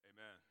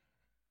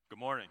Good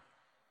morning.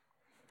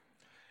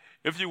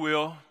 If you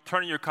will,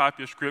 turn in your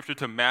copy of Scripture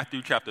to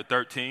Matthew chapter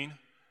 13,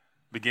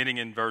 beginning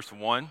in verse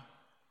 1.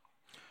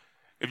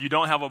 If you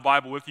don't have a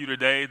Bible with you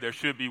today, there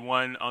should be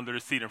one under the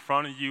seat in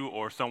front of you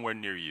or somewhere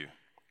near you.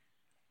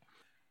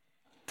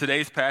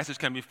 Today's passage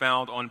can be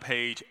found on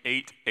page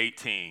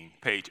 818,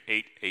 page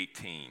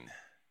 818.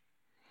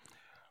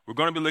 We're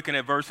going to be looking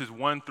at verses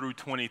 1 through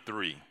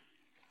 23.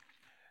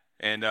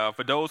 And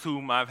for those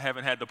whom I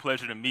haven't had the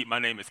pleasure to meet, my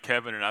name is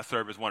Kevin, and I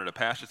serve as one of the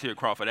pastors here at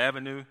Crawford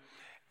Avenue.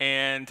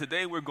 And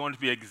today we're going to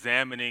be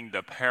examining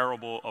the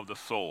parable of the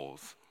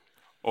soils.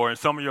 Or in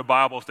some of your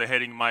Bibles, the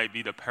heading might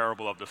be the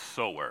parable of the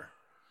sower.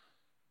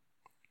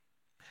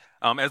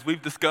 As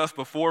we've discussed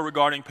before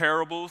regarding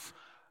parables,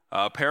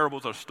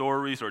 parables are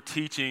stories or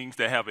teachings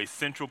that have a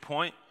central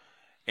point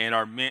and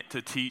are meant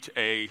to teach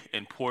an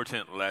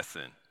important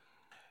lesson.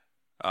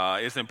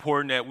 It's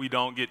important that we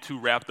don't get too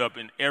wrapped up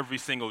in every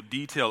single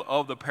detail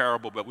of the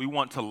parable, but we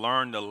want to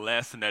learn the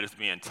lesson that is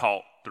being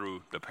taught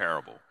through the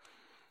parable.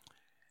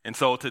 And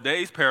so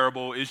today's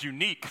parable is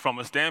unique from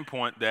a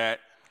standpoint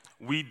that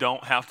we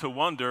don't have to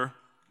wonder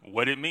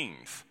what it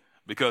means,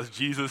 because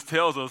Jesus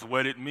tells us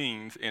what it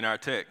means in our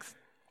text.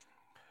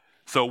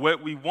 So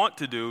what we want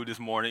to do this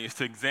morning is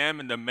to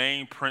examine the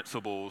main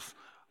principles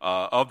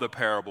of the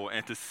parable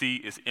and to see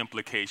its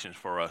implications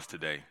for us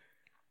today.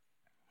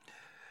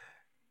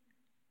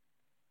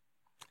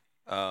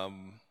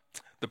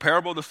 The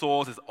parable of the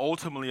soils is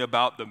ultimately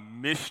about the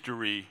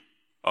mystery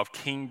of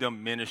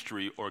kingdom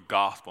ministry or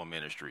gospel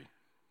ministry.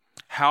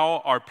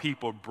 How are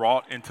people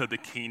brought into the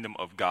kingdom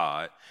of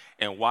God,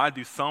 and why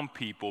do some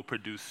people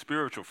produce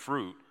spiritual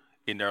fruit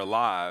in their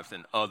lives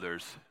and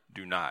others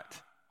do not?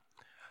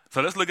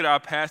 So let's look at our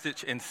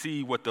passage and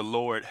see what the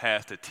Lord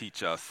has to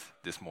teach us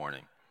this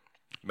morning.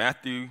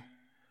 Matthew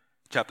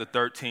chapter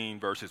 13,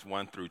 verses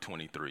 1 through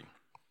 23.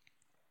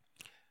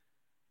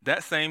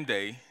 That same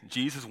day,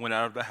 Jesus went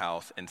out of the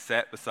house and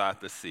sat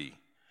beside the sea,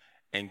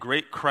 and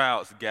great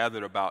crowds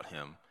gathered about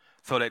him,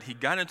 so that he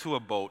got into a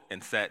boat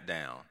and sat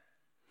down.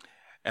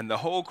 And the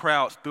whole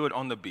crowd stood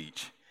on the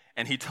beach,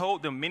 and he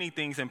told them many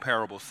things in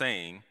parables,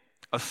 saying,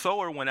 A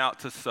sower went out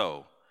to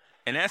sow,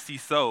 and as he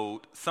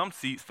sowed, some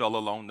seeds fell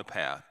along the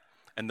path,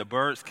 and the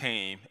birds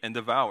came and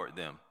devoured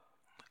them.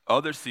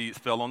 Other seeds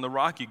fell on the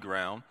rocky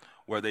ground,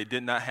 where they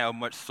did not have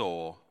much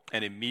soil,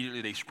 and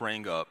immediately they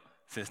sprang up,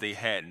 since they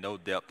had no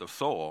depth of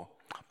soil.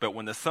 But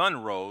when the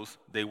sun rose,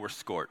 they were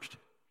scorched.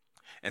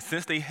 And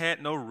since they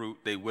had no root,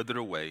 they withered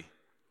away.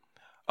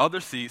 Other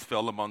seeds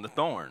fell among the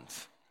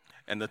thorns,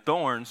 and the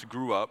thorns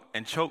grew up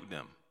and choked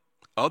them.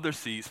 Other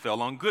seeds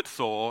fell on good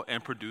soil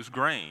and produced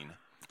grain,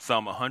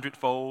 some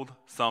 100-fold,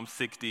 some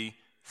 60,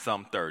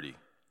 some 30.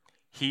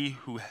 He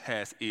who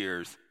has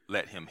ears,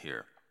 let him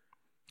hear.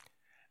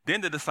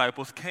 Then the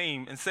disciples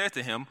came and said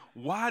to him,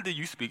 Why do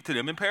you speak to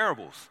them in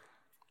parables?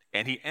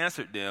 And he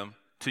answered them,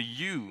 To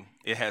you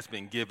it has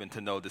been given to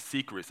know the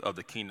secrets of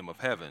the kingdom of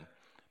heaven,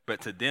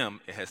 but to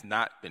them it has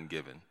not been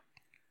given.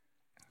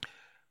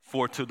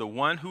 For to the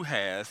one who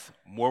has,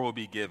 more will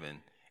be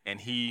given,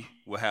 and he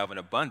will have an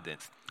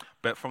abundance.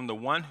 But from the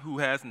one who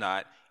has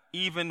not,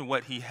 even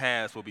what he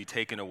has will be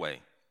taken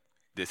away.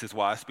 This is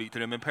why I speak to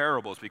them in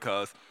parables,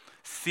 because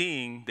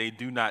seeing they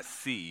do not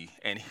see,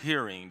 and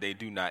hearing they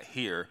do not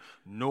hear,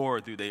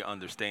 nor do they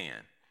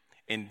understand.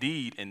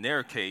 Indeed, in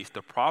their case,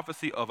 the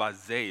prophecy of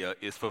Isaiah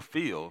is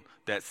fulfilled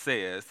that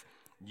says,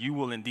 You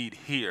will indeed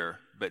hear,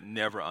 but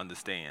never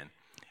understand,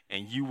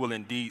 and you will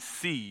indeed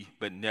see,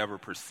 but never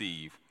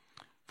perceive.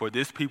 For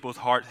this people's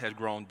heart has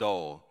grown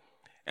dull,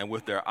 and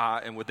with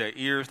their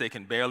ears they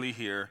can barely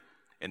hear,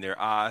 and their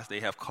eyes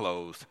they have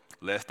closed,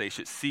 lest they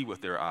should see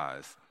with their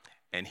eyes,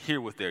 and hear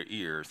with their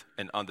ears,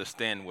 and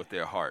understand with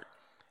their heart,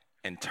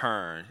 and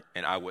turn,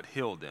 and I would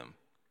heal them.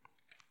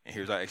 And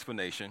here's our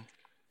explanation.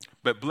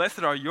 But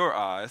blessed are your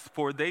eyes,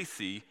 for they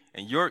see,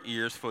 and your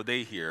ears, for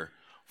they hear.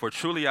 For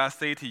truly I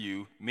say to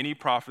you, many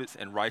prophets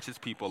and righteous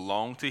people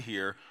long to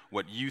hear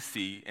what you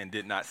see and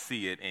did not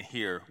see it, and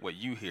hear what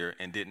you hear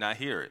and did not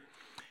hear it.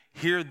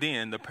 Hear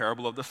then the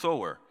parable of the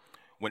sower.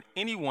 When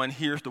anyone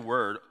hears the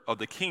word of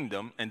the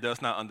kingdom and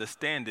does not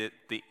understand it,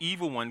 the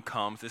evil one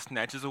comes and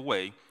snatches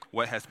away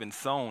what has been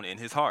sown in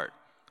his heart.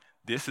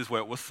 This is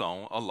what was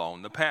sown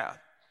along the path.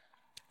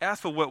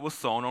 As for what was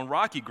sown on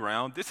rocky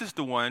ground, this is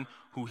the one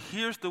who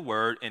hears the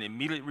word and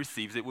immediately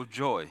receives it with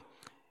joy.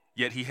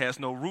 Yet he has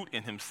no root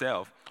in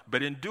himself,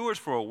 but endures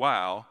for a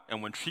while,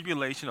 and when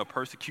tribulation or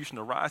persecution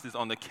arises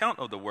on account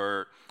of the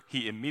word,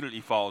 he immediately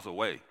falls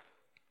away.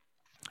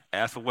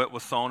 As for what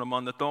was sown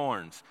among the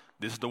thorns,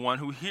 this is the one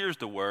who hears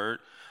the word,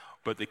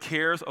 but the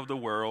cares of the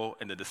world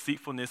and the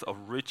deceitfulness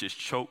of riches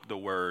choke the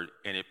word,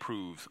 and it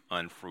proves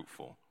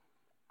unfruitful.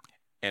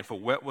 And for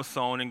what was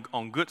sown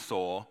on good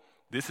soil,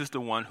 this is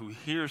the one who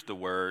hears the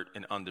word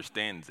and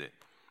understands it.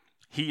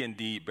 He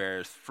indeed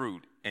bears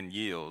fruit and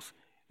yields,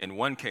 in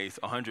one case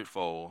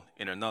 100-fold,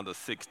 in another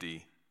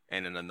 60,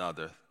 and in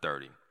another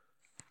 30.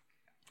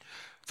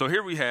 So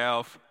here we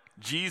have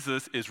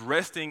Jesus is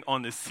resting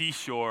on the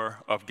seashore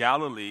of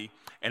Galilee,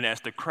 and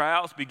as the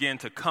crowds begin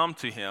to come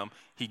to him,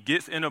 he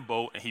gets in a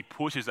boat and he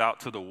pushes out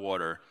to the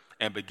water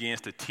and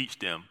begins to teach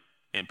them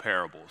in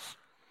parables.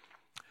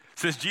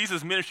 Since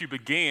Jesus' ministry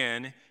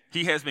began,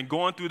 he has been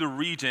going through the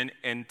region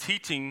and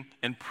teaching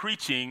and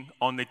preaching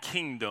on the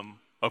kingdom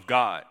of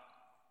God.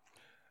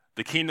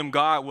 The kingdom of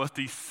God was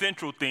the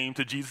central theme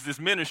to Jesus'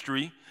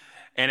 ministry,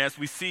 and as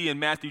we see in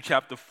Matthew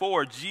chapter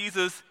 4,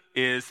 Jesus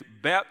is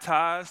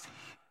baptized,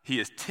 he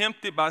is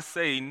tempted by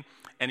Satan,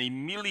 and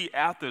immediately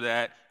after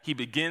that, he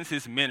begins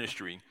his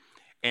ministry.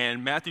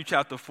 And Matthew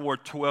chapter 4,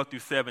 12 through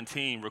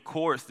 17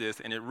 records this,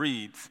 and it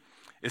reads,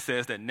 it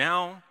says that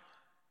now,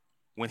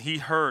 when he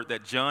heard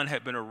that John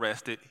had been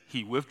arrested,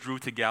 he withdrew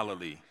to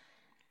Galilee.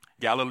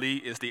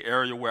 Galilee is the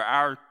area where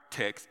our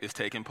text is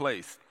taking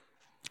place.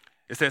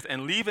 It says,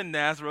 and leaving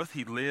Nazareth,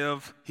 he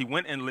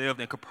went and lived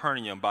in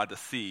Capernaum by the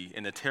sea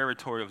in the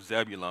territory of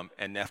Zebulun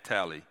and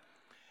Naphtali,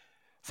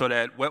 so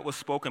that what was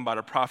spoken by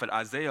the prophet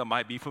Isaiah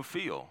might be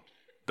fulfilled.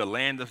 The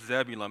land of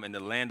Zebulun and the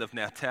land of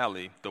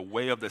Naphtali, the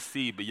way of the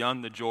sea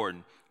beyond the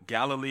Jordan,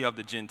 Galilee of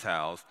the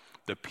Gentiles,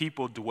 the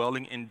people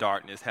dwelling in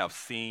darkness have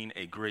seen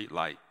a great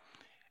light.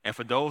 And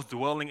for those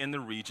dwelling in the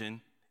region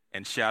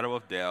and shadow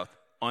of death,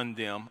 on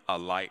them a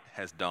light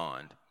has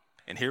dawned.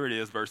 And here it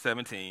is, verse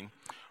 17.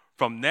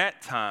 From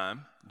that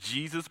time,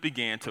 Jesus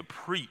began to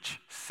preach,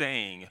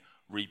 saying,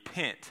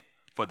 repent,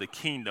 for the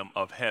kingdom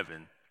of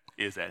heaven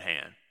is at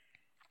hand.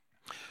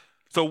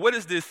 So what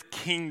is this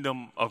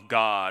kingdom of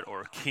God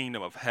or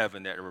kingdom of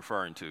heaven that you're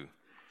referring to?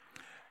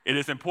 It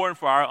is important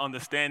for our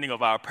understanding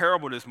of our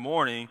parable this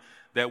morning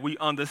that we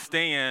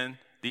understand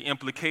the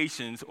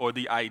implications or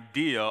the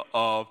idea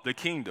of the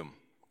kingdom.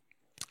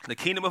 The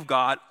kingdom of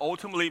God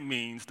ultimately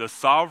means the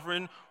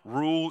sovereign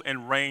rule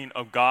and reign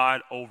of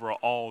God over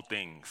all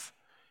things.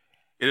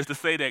 It is to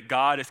say that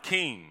God is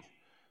king.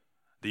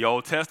 The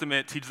Old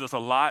Testament teaches us a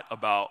lot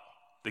about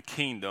the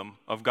kingdom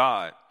of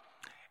God.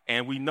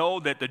 And we know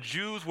that the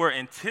Jews were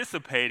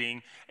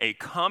anticipating a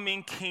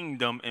coming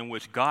kingdom in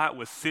which God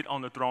would sit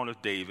on the throne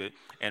of David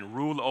and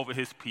rule over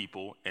his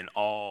people in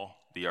all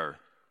the earth.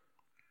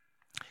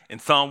 In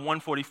Psalm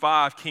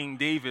 145, King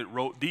David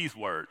wrote these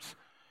words.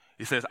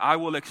 He says, I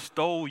will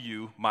extol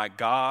you, my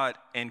God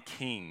and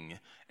King,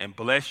 and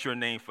bless your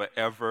name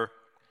forever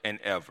and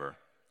ever.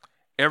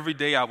 Every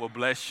day I will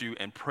bless you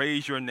and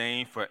praise your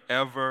name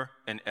forever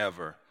and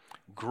ever.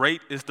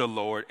 Great is the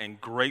Lord and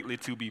greatly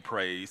to be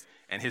praised,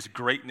 and his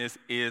greatness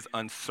is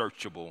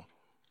unsearchable.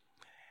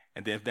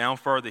 And then down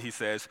further he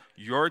says,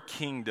 your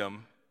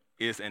kingdom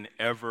is an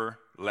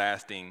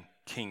everlasting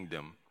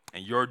kingdom,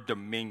 and your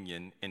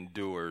dominion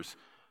endures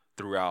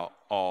throughout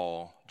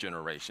all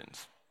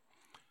generations.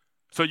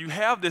 So you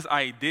have this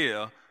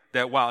idea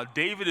that while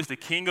David is the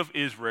king of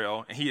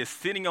Israel and he is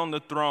sitting on the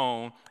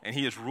throne and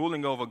he is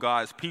ruling over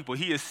God's people,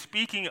 he is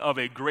speaking of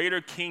a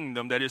greater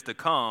kingdom that is to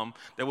come,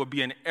 that will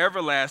be an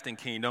everlasting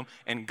kingdom,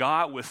 and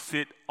God will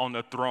sit on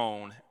the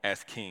throne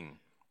as king.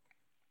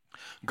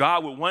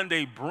 God will one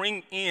day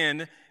bring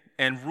in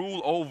and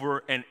rule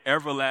over an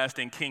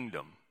everlasting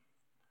kingdom.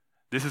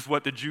 This is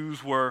what the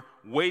Jews were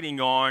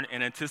waiting on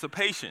and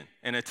anticipating.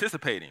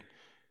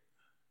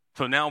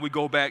 So now we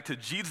go back to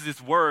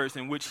Jesus' words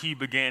in which he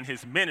began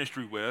his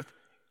ministry with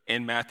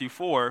in Matthew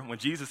 4 when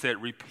Jesus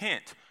said,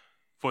 repent,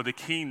 for the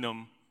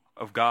kingdom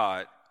of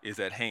God is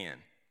at hand.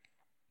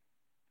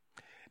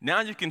 Now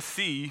you can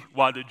see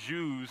why the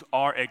Jews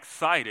are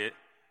excited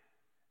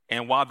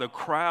and why the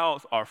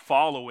crowds are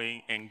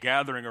following and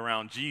gathering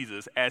around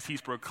Jesus as he's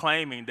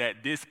proclaiming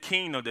that this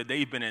kingdom that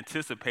they've been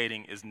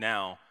anticipating is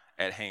now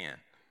at hand.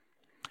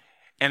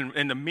 And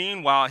in the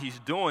meanwhile he's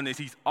doing this,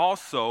 he's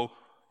also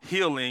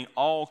healing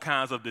all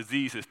kinds of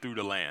diseases through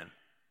the land.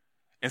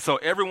 And so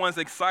everyone's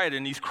excited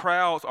and these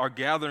crowds are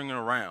gathering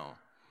around.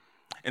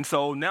 And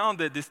so now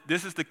that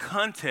this is the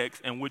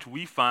context in which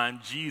we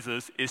find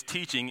Jesus is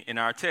teaching in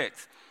our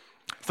text.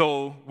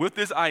 So with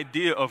this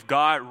idea of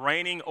God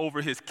reigning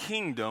over his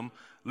kingdom,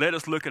 let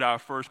us look at our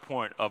first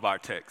point of our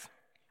text.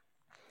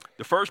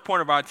 The first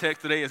point of our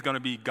text today is going to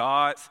be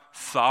God's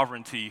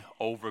sovereignty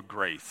over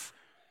grace.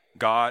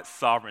 God's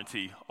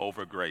sovereignty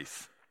over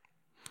grace.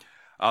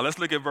 Let's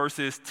look at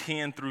verses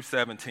 10 through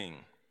 17.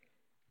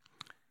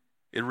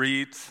 It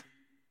reads,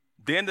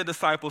 then the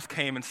disciples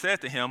came and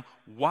said to him,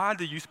 why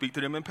do you speak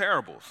to them in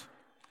parables?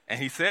 And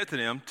he said to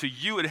them, to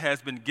you it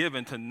has been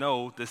given to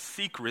know the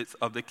secrets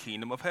of the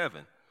kingdom of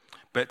heaven.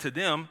 But to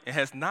them it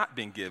has not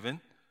been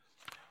given.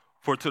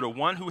 For to the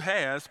one who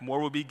has, more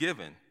will be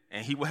given,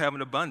 and he will have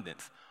an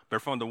abundance.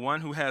 But from the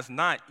one who has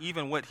not,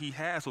 even what he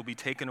has will be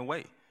taken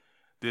away.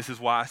 This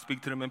is why I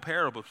speak to them in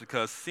parables,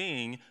 because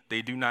seeing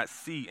they do not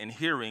see, and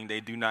hearing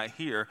they do not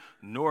hear,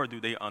 nor do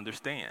they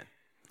understand.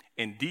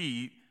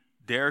 Indeed,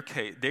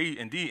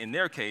 in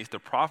their case, the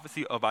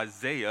prophecy of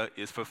Isaiah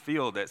is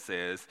fulfilled that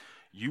says,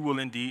 you will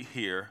indeed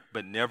hear,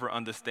 but never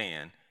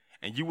understand,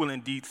 and you will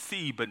indeed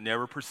see, but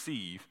never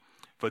perceive.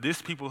 For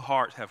this people's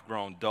hearts have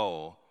grown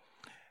dull,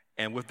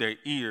 and with their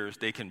ears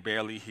they can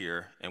barely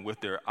hear, and with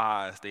their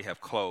eyes they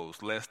have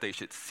closed, lest they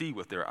should see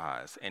with their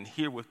eyes, and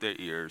hear with their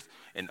ears,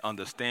 and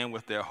understand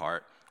with their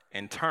heart,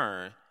 and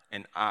turn,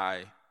 and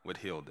I would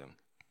heal them.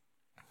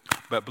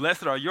 But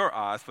blessed are your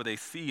eyes, for they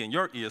see, and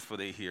your ears, for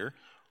they hear.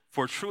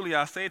 For truly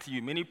I say to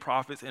you, many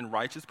prophets and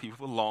righteous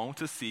people long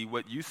to see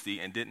what you see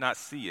and did not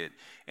see it,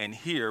 and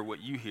hear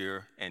what you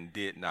hear and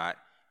did not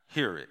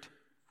hear it.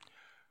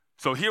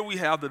 So here we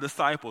have the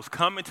disciples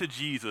coming to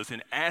Jesus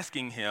and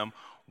asking him,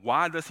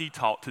 why does he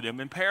talk to them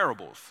in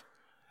parables?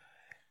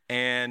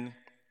 And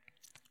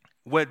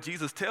what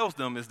Jesus tells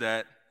them is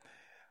that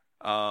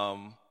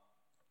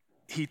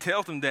he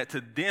tells them that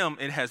to them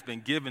it has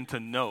been given to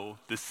know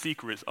the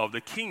secrets of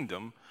the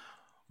kingdom,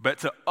 but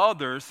to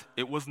others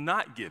it was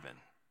not given.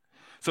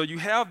 So you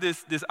have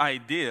this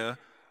idea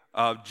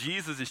of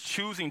Jesus is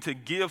choosing to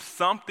give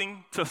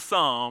something to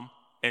some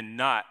and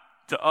not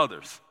to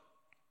others.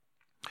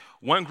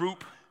 One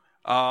group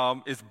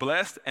is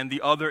blessed and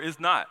the other is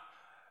not.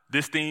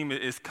 This theme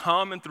is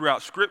common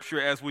throughout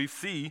Scripture as we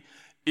see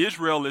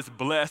Israel is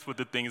blessed with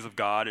the things of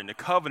God and the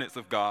covenants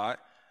of God.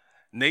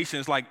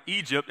 Nations like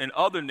Egypt and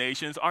other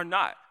nations are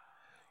not.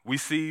 We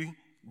see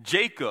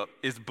Jacob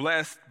is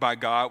blessed by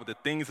God with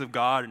the things of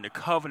God and the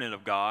covenant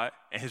of God,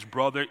 and his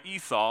brother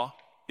Esau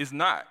is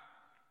not.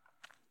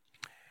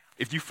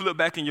 If you flip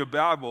back in your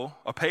Bible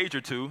a page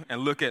or two and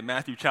look at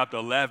Matthew chapter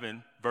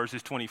 11,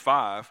 verses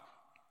 25,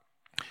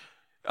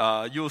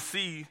 you'll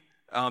see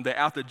that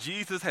after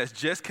Jesus has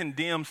just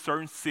condemned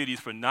certain cities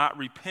for not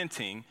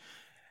repenting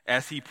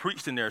as he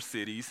preached in their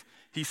cities,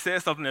 he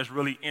says something that's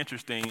really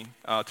interesting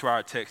to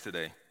our text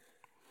today.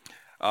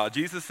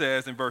 Jesus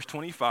says in verse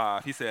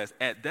 25, he says,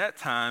 "At that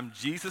time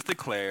Jesus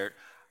declared,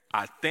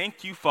 'I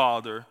thank you,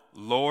 Father,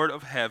 Lord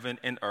of heaven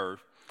and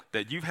earth,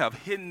 that you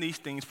have hidden these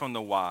things from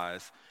the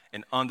wise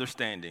and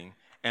understanding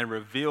and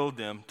revealed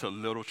them to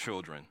little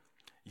children.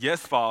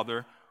 Yes,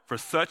 Father, for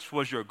such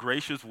was your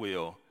gracious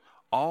will.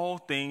 All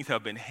things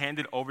have been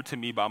handed over to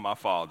me by my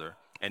Father,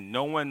 and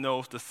no one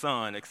knows the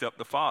Son except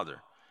the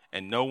Father,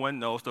 and no one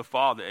knows the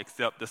Father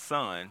except the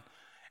Son.'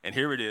 And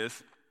here it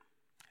is,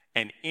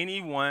 'and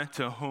anyone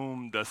to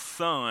whom the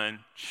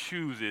Son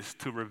chooses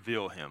to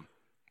reveal him.'"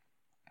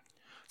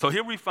 So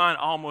here we find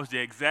almost the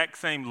exact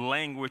same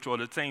language or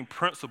the same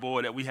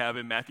principle that we have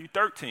in Matthew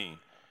 13.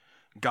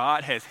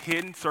 God has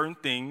hidden certain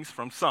things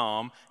from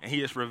some, and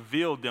he has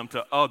revealed them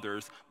to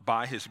others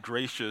by his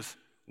gracious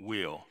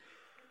will.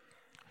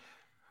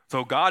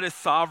 So God is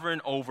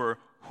sovereign over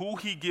who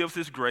he gives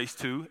his grace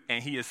to,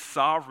 and he is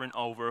sovereign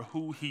over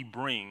who he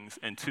brings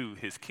into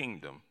his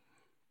kingdom.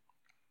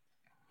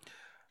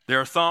 There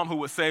are some who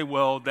would say,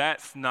 well,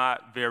 that's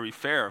not very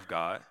fair of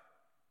God.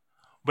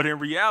 But in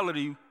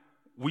reality,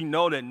 we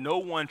know that no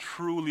one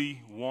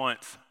truly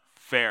wants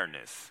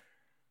fairness.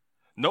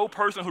 No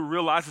person who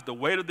realizes the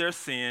weight of their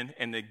sin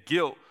and the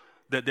guilt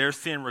that their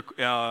sin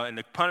and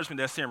the punishment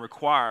that sin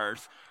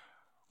requires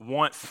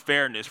wants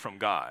fairness from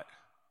God.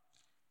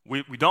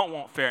 We don't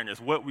want fairness.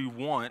 What we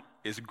want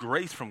is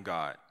grace from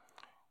God.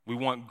 We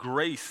want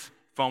grace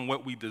from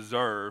what we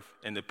deserve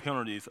and the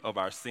penalties of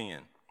our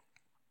sin.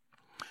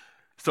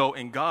 So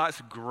in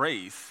God's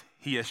grace,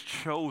 he has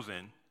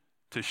chosen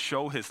to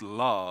show his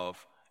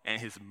love and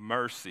his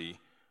mercy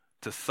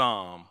to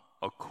some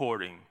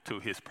according to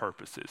his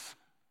purposes.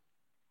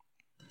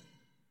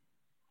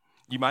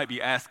 You might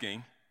be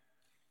asking,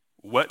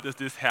 what does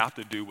this have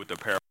to do with the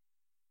parable?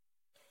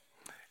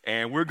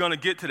 And we're going to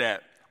get to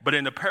that. But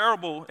in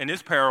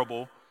this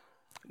parable,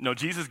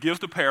 Jesus gives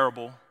the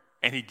parable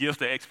and he gives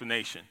the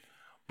explanation.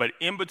 But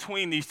in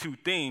between these two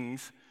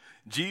things,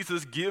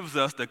 Jesus gives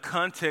us the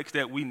context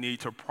that we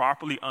need to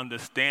properly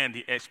understand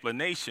the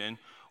explanation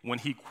when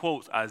he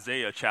quotes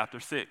Isaiah chapter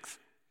 6.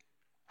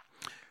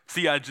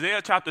 See,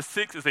 Isaiah chapter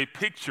 6 is a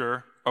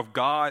picture of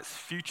God's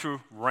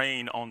future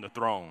reign on the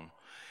throne.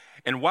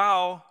 And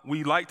while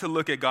we like to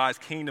look at God's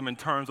kingdom in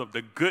terms of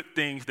the good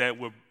things that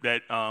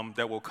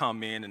will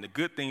come in and the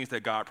good things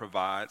that God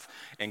provides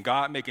and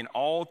God making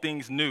all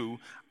things new,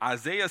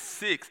 Isaiah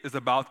 6 is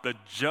about the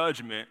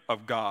judgment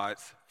of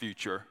God's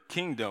future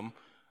kingdom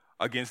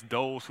against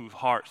those whose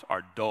hearts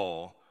are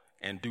dull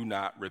and do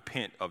not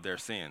repent of their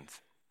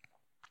sins.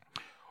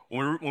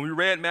 When we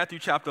read Matthew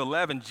chapter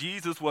 11,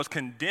 Jesus was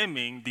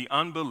condemning the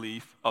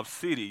unbelief of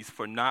cities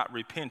for not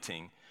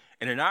repenting.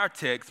 And in our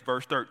text,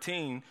 verse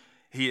 13,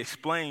 he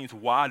explains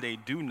why they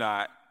do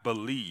not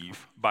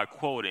believe by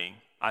quoting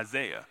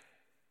Isaiah.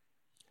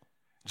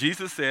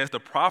 Jesus says the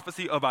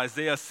prophecy of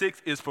Isaiah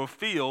 6 is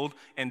fulfilled,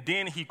 and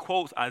then he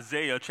quotes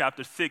Isaiah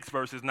chapter 6,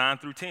 verses 9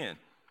 through 10.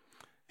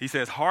 He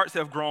says, "Hearts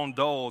have grown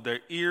dull, their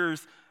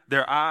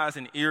eyes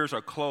and ears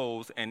are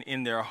closed, and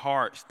in their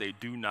hearts they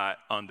do not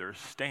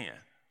understand."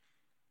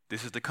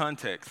 This is the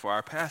context for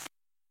our passage.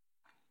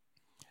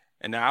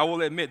 And now I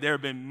will admit there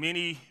have been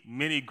many,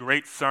 many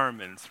great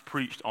sermons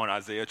preached on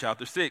Isaiah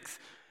chapter 6.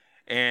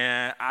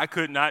 And I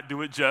could not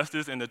do it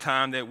justice in the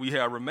time that we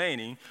have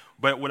remaining.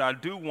 But what I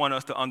do want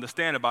us to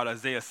understand about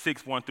Isaiah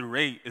 6, 1 through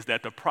 8 is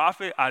that the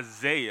prophet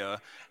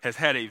Isaiah has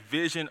had a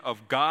vision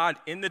of God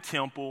in the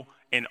temple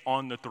and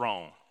on the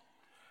throne.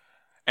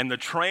 and the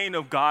train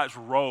of God's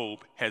robe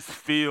has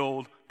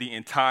filled the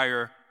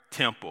entire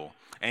temple.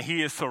 And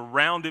he is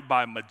surrounded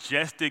by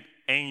majestic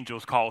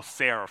angels called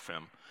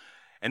seraphim.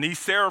 And these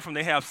seraphim,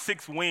 they have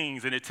 6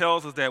 wings, and it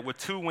tells us that with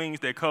 2 wings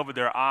they covered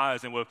their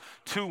eyes, and with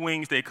 2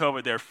 wings they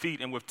covered their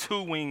feet, and with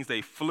 2 wings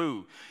they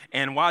flew.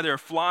 And while they're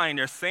flying,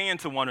 they're saying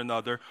to one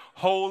another,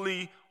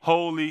 "Holy,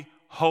 holy,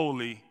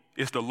 holy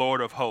is the Lord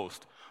of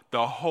hosts.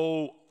 The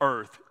whole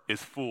earth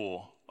is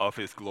full of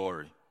his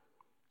glory."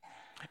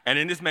 And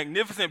in this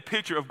magnificent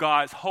picture of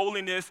God's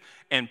holiness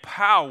and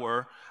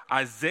power,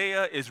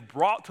 Isaiah is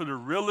brought to the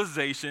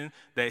realization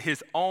that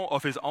his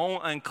own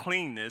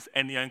uncleanness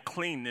and the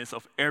uncleanness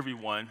of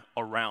everyone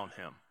around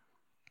him.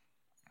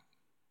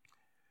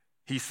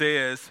 He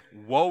says,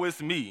 "Woe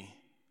is me,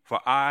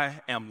 for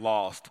I am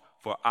lost,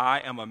 for I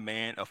am a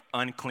man of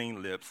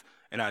unclean lips,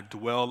 and I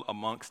dwell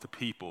amongst the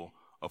people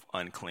of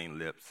unclean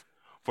lips.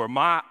 For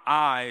my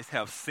eyes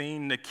have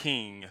seen the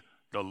King,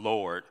 the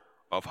Lord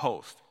of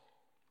hosts."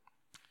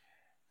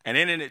 And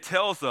then it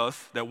tells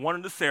us that one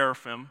of the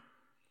seraphim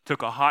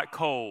took a hot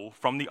coal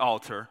from the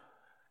altar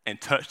and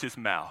touched his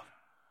mouth.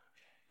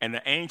 And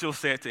the angel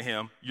said to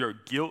him, "Your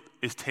guilt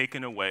is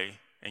taken away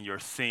and your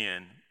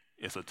sin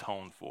is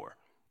atoned for."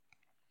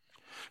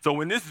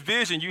 So in this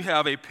vision, you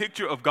have a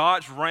picture of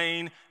God's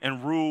reign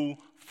and rule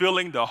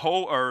filling the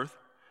whole earth.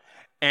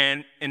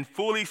 And in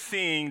fully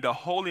seeing the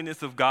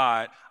holiness of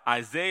God,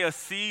 Isaiah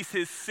sees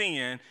his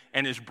sin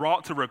and is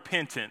brought to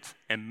repentance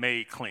and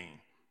made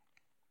clean.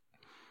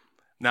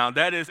 Now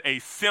that is a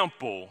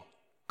simple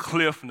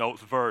Cliff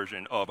Notes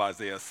version of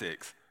Isaiah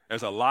 6.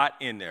 There's a lot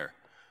in there.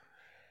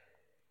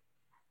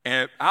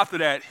 And after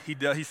that,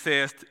 he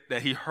says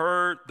that he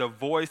heard the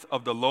voice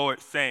of the Lord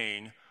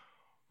saying,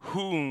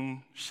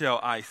 "Whom shall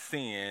I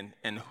send,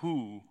 and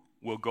who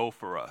will go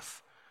for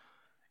us?"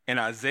 And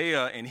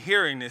Isaiah, in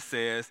hearing this,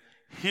 says,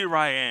 "Here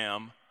I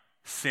am,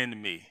 send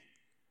me."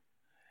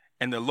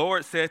 And the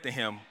Lord said to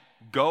him,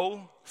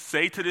 "Go,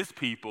 say to this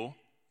people,"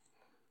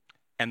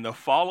 and the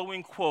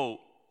following quote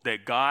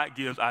that God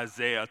gives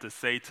Isaiah to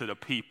say to the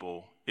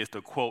people is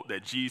the quote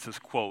that Jesus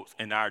quotes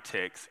in our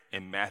text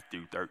in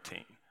Matthew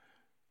 13.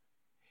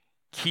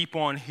 "Keep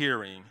on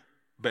hearing,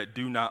 but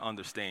do not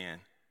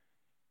understand.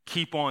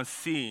 Keep on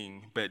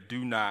seeing, but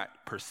do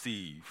not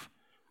perceive.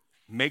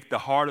 Make the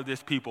heart of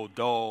this people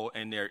dull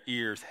and their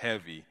ears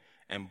heavy,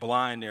 and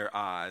blind their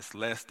eyes,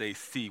 lest they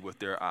see with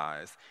their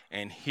eyes,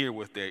 and hear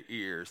with their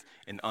ears,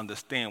 and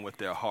understand with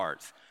their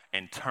hearts,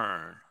 and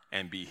turn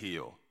and be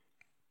healed."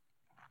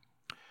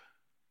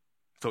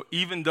 So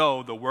even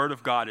though the word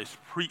of God is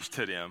preached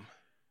to them,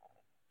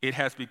 it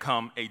has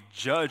become a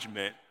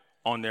judgment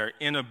on their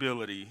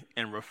inability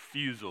and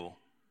refusal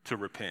to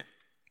repent.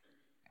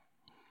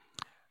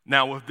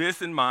 Now, with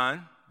this in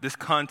mind, this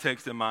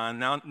context in mind,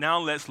 now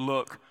let's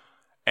look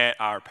at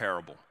our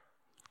parable.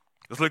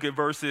 Let's look at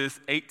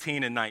verses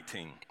 18 and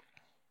 19.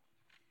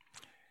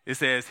 It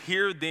says,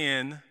 "Hear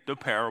then the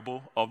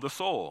parable of the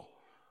sower.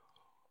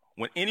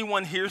 When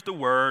anyone hears the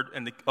word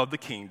of the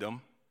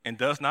kingdom and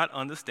does not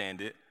understand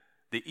it,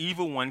 the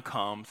evil one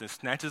comes and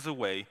snatches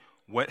away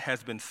what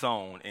has been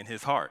sown in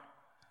his heart.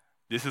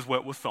 This is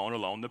what was sown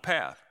along the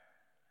path.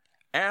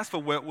 As for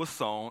what was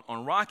sown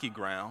on rocky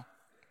ground,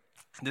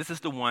 this is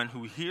the one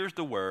who hears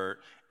the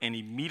word and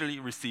immediately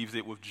receives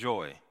it with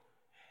joy.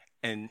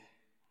 And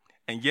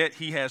yet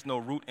he has no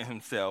root in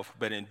himself,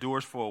 but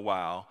endures for a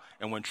while.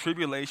 And when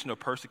tribulation or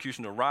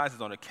persecution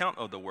arises on account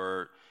of the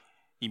word,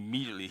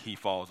 immediately he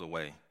falls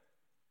away.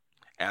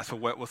 As for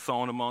what was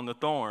sown among the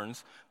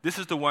thorns, this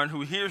is the one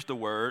who hears the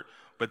word,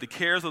 but the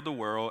cares of the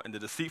world and the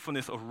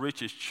deceitfulness of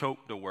riches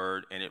choke the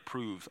word, and it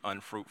proves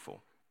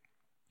unfruitful.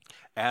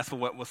 As for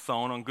what was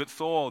sown on good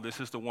soil, this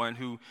is the one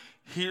who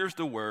hears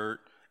the word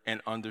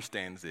and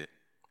understands it.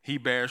 He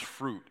bears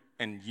fruit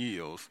and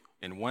yields,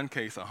 in one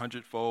case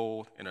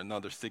 100-fold, in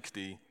another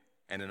 60,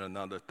 and in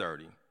another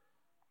 30.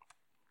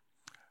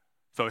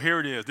 So here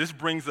it is. This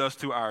brings us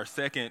to our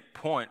second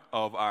point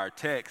of our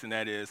text, and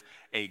that is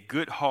a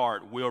good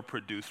heart will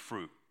produce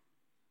fruit.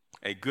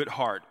 A good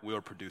heart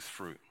will produce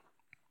fruit.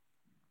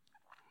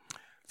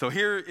 So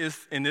here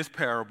is in this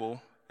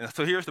parable,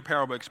 so here's the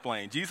parable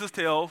explained. Jesus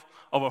tells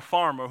of a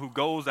farmer who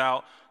goes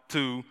out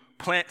to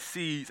plant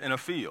seeds in a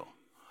field.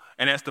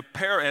 And as the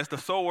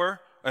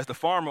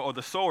farmer or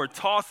the sower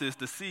tosses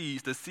the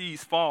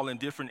seeds fall in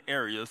different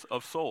areas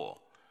of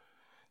soil.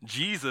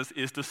 Jesus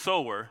is the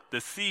sower, the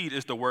seed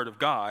is the word of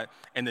God,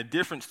 and the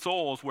different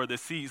soils where the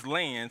seeds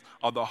land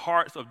are the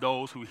hearts of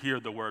those who hear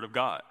the word of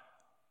God.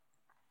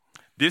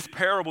 This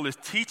parable is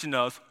teaching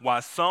us why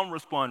some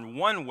respond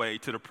one way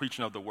to the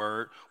preaching of the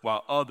word,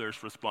 while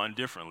others respond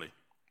differently.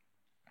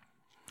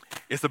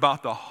 It's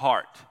about the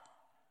heart.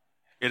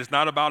 It is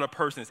not about a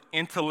person's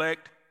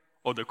intellect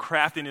or the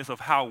craftiness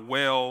of how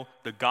well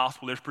the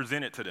gospel is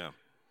presented to them.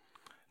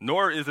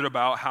 Nor is it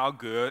about how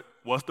good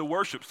was the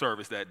worship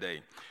service that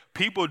day.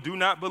 People do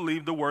not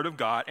believe the word of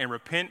God and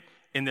repent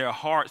in their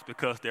hearts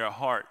because their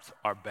hearts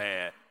are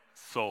bad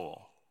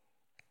soil.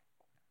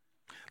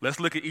 Let's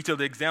look at each of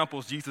the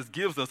examples Jesus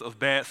gives us of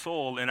bad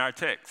soil in our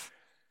text.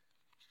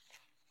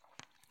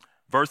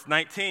 Verse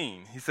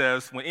 19, he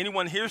says, when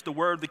anyone hears the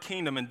word of the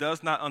kingdom and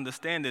does not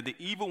understand it, the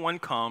evil one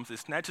comes and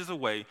snatches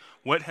away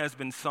what has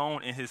been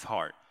sown in his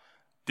heart.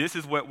 This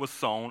is what was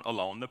sown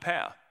along the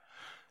path.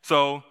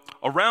 So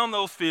around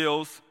those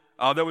fields,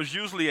 there was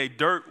usually a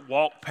dirt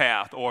walk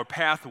path or a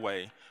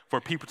pathway for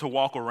people to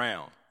walk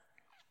around.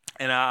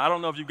 And I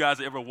don't know if you guys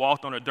have ever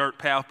walked on a dirt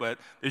path, but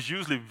it's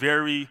usually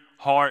very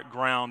hard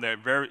ground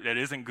that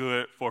isn't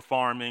good for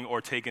farming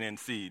or taking in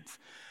seeds.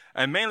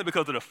 And mainly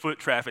because of the foot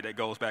traffic that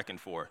goes back and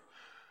forth.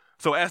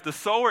 So as the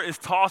sower is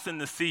tossing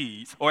the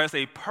seeds, or as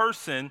a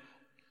person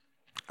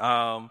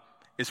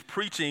is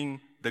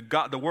preaching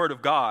the word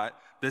of God,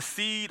 the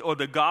seed or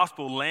the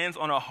gospel lands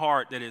on a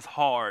heart that is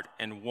hard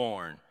and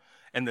worn,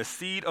 and the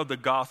seed of the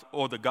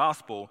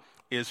gospel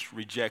is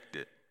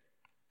rejected.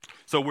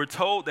 So we're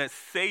told that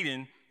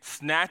Satan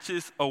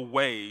snatches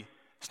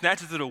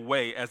it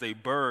away as a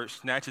bird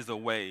snatches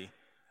away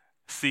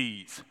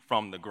seeds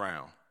from the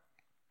ground.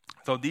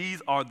 So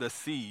these are the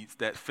seeds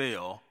that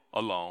fell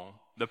along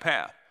the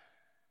path.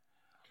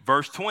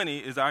 Verse 20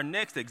 is our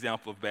next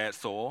example of bad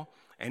soil,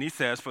 and he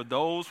says, for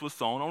those who were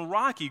sown on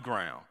rocky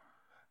ground.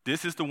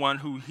 This is the one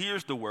who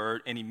hears the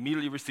word and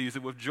immediately receives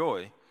it with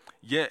joy,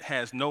 yet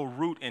has no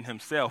root in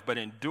himself, but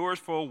endures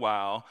for a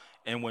while,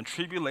 and when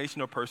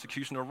tribulation or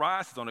persecution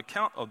arises on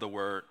account of the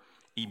word,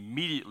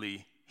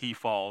 immediately he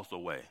falls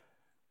away.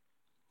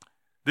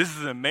 This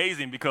is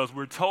amazing because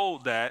we're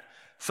told that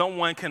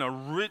someone can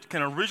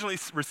originally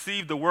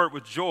receive the word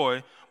with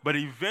joy, but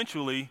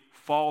eventually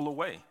fall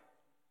away.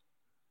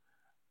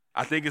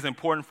 I think it's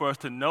important for us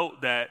to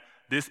note that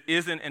this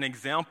isn't an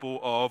example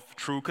of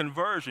true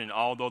conversion,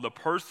 although the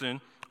person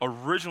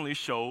originally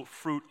showed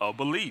fruit of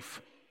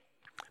belief.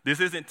 This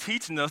isn't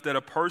teaching us that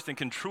a person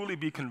can truly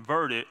be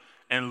converted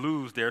and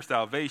lose their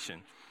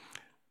salvation.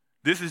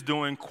 This is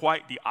doing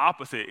quite the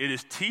opposite. It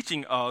is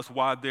teaching us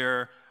why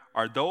there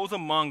are those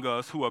among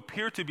us who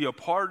appear to be a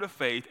part of the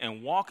faith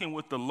and walking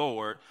with the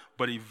Lord,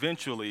 but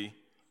eventually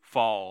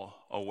fall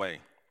away.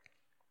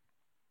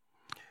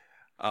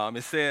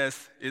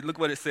 Look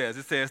what it says.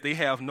 It says they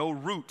have no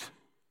root,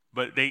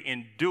 but they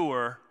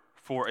endure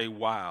for a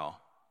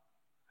while.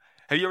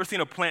 Have you ever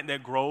seen a plant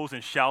that grows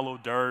in shallow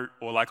dirt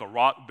or like a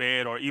rock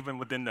bed or even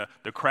within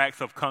the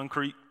cracks of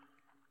concrete?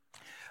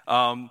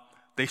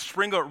 They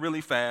spring up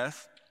really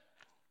fast,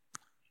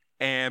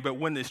 but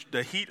when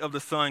the heat of the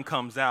sun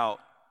comes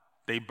out,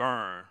 they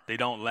burn. They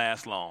don't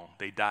last long.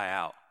 They die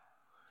out.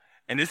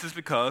 And this is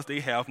because they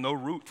have no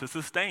root to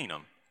sustain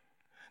them.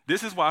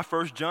 This is why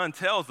 1 John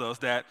tells us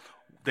that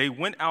they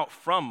went out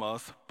from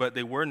us, but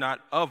they were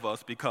not of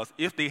us, because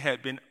if they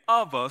had been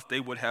of us, they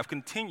would have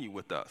continued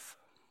with us.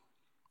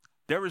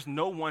 There is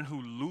no one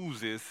who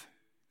loses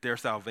their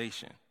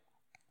salvation.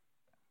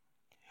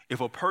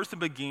 If a person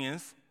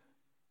begins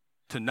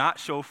to not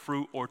show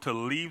fruit or to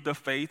leave the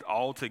faith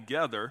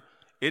altogether,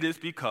 it is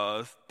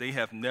because they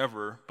have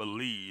never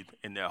believed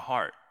in their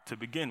heart to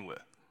begin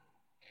with.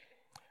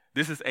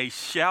 This is a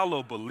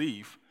shallow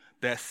belief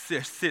that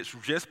sits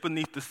just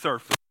beneath the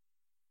surface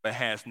but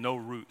has no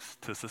roots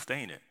to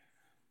sustain it.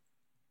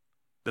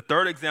 The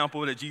third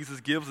example that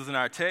Jesus gives us in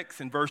our text,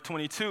 in verse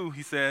 22,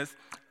 he says,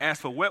 as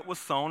for what was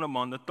sown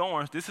among the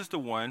thorns, this is the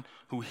one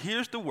who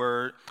hears the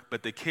word,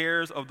 but the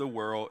cares of the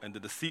world and the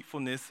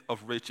deceitfulness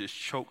of riches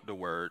choke the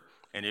word,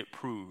 and it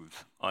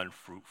proves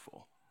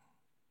unfruitful.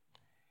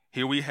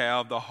 Here we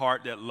have the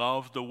heart that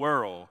loves the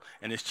world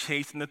and is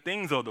chasing the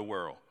things of the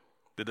world.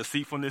 The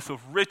deceitfulness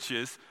of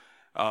riches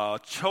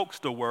chokes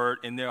the word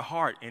in their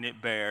heart, and it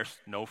bears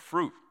no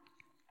fruit.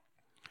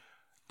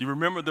 Do you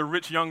remember the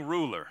rich young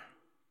ruler?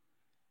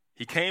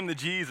 He came to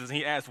Jesus and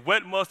he asked,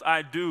 what must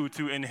I do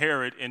to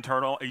inherit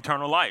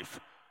eternal life?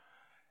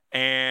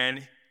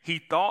 And he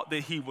thought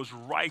that he was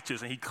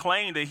righteous, and he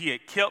claimed that he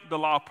had kept the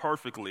law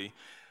perfectly.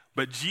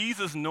 But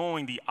Jesus,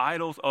 knowing the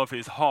idols of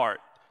his heart,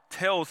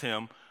 tells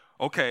him,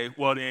 okay,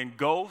 well then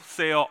go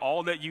sell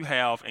all that you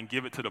have and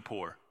give it to the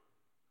poor.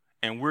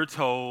 And we're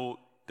told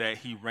that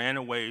he ran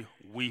away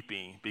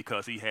weeping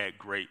because he had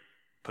great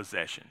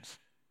possessions.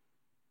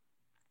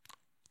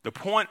 The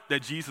point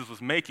that Jesus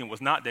was making was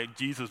not that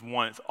Jesus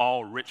wants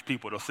all rich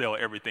people to sell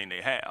everything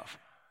they have.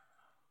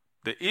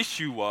 The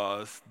issue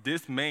was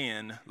this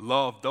man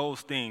loved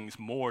those things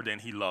more than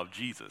he loved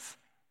Jesus.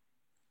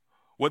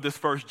 What does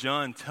 1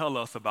 John tell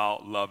us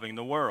about loving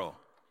the world?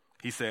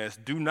 He says,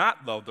 do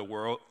not love the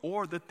world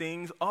or the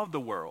things of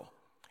the world.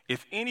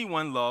 If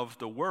anyone loves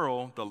the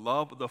world, the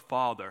love of the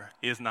Father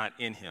is not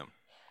in him.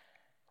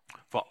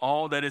 For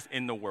all that is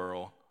in the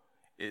world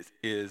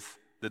is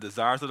the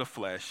desires of the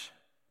flesh,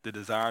 the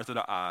desires of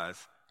the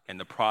eyes, and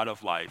the pride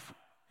of life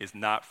is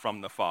not from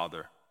the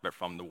Father, but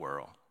from the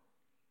world.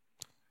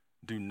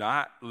 Do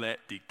not let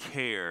the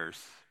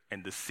cares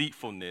and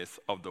deceitfulness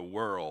of the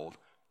world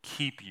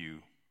keep you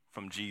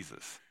from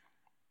Jesus.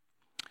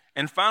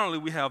 And finally,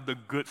 we have the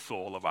good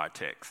soil of our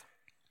text.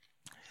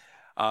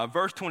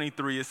 Verse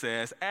 23, it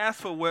says, as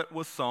for what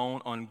was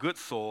sown on good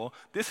soil,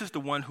 this is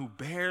the one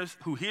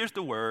who hears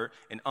the word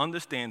and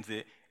understands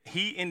it.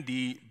 He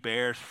indeed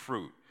bears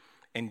fruit,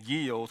 and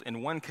yields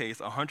in one case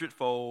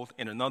 100-fold,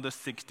 in another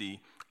 60,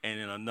 and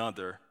in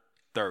another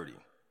 30.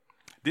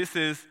 This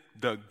is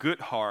the good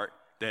heart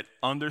that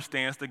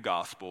understands the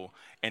gospel,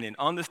 and in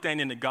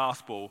understanding the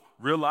gospel,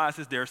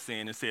 realizes their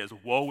sin and says,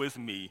 "Woe is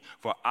me,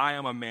 for I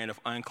am a man of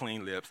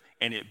unclean lips,"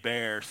 and it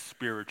bears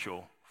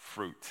spiritual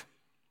fruit.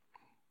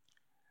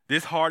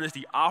 This heart is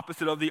the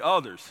opposite of the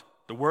others.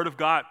 The word of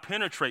God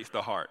penetrates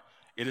the heart.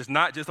 It is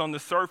not just on the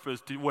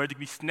surface where it can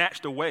be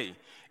snatched away.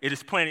 It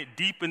is planted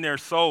deep in their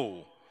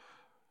soul.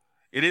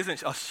 It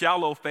isn't a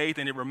shallow faith,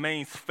 and it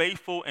remains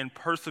faithful and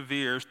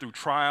perseveres through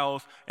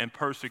trials and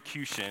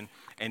persecution,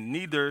 and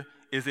neither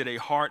is it a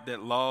heart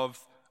that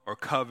loves or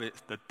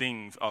covets the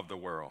things of the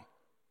world.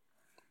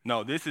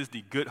 No, this is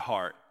the good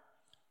heart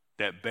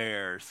that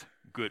bears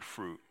good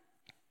fruit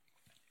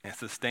and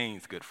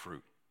sustains good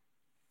fruit.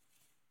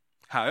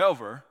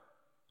 However,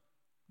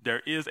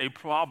 there is a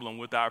problem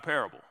with our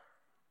parable.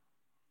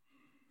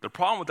 The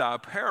problem with our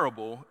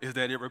parable is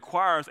that it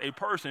requires a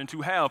person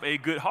to have a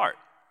good heart.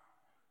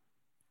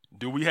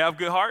 Do we have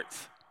good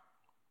hearts?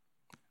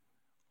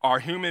 Are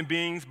human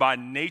beings by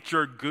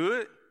nature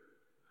good?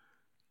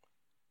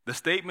 The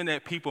statement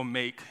that people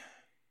make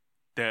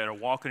that are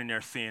walking in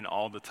their sin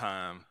all the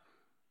time,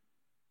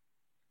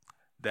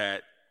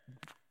 that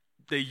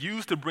they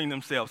use to bring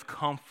themselves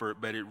comfort,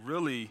 but it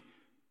really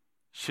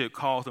should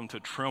cause them to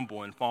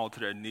tremble and fall to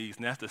their knees,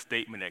 and that's the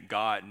statement that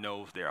God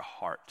knows their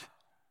heart.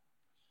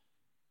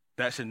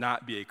 That should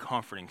not be a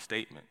comforting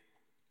statement.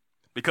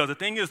 Because the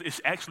thing is,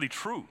 it's actually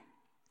true.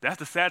 That's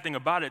the sad thing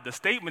about it. The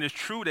statement is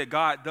true that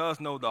God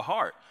does know the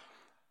heart.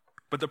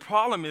 But the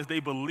problem is they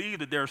believe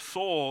that their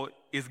soul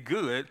is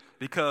good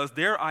because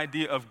their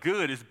idea of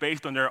good is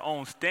based on their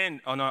own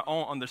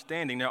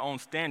understanding, their own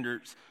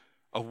standards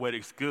of what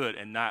is good,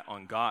 and not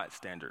on God's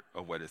standard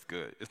of what is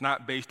good. It's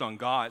not based on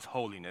God's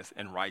holiness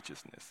and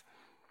righteousness.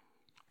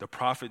 The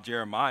prophet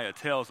Jeremiah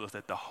tells us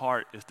that the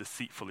heart is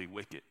deceitfully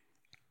wicked.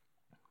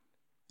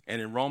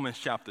 And in Romans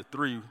chapter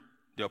 3,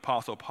 the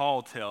Apostle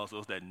Paul tells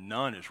us that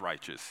none is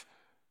righteous.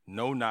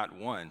 No, not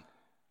one.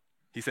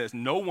 He says,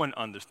 no one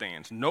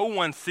understands. No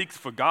one seeks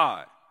for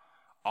God.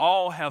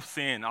 All have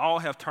sinned. All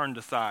have turned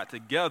aside.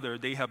 Together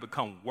they have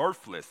become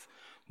worthless.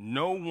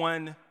 No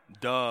one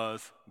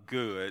does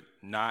good,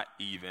 not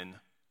even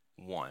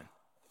one.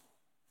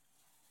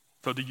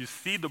 So do you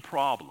see the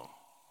problem?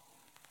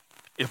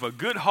 If a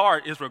good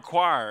heart is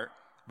required,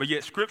 but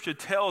yet Scripture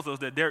tells us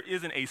that there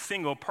isn't a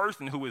single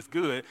person who is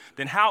good,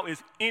 then how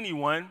is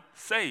anyone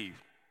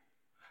saved?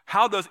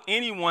 How does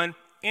anyone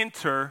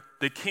enter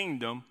the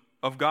kingdom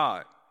of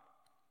God?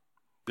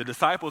 The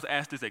disciples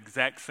asked this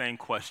exact same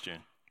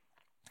question.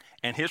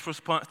 And his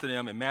response to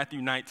them in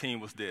Matthew 19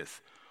 was this: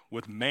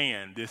 with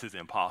man, this is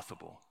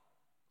impossible,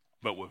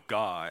 but with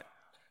God,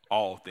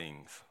 all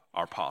things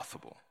are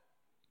possible.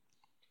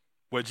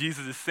 What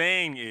Jesus is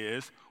saying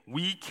is,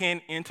 we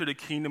can't enter the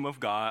kingdom of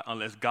God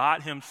unless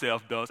God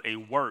himself does a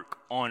work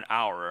on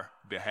our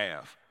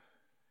behalf.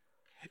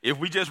 If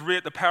we just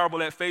read the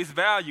parable at face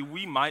value,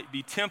 we might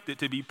be tempted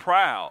to be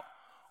proud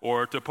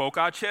or to poke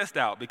our chest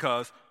out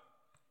because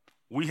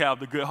we have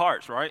the good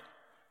hearts, right?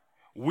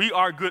 We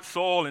are good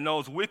soil, and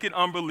those wicked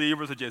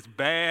unbelievers are just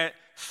bad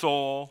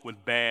soil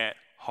with bad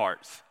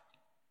hearts.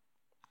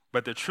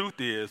 But the truth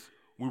is,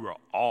 we were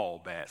all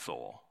bad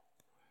soil.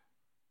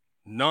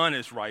 None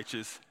is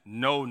righteous,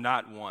 no,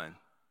 not one.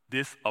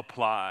 This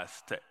applies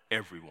to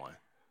everyone.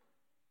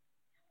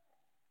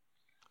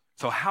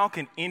 So how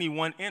can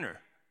anyone enter?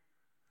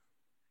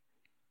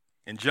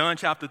 In John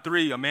chapter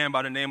 3, a man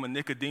by the name of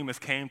Nicodemus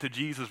came to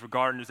Jesus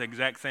regarding this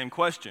exact same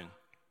question.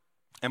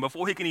 And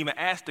before he can even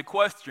ask the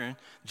question,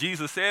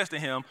 Jesus says to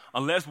him,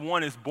 unless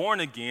one is born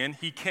again,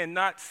 he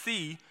cannot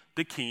see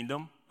the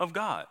kingdom of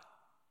God.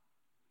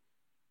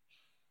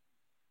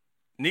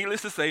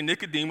 Needless to say,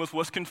 Nicodemus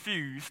was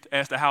confused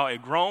as to how a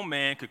grown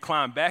man could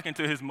climb back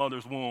into his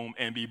mother's womb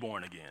and be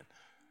born again.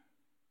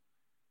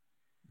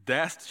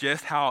 That's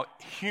just how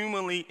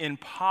humanly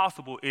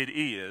impossible it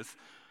is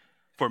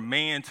for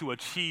man to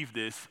achieve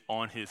this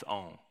on his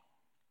own.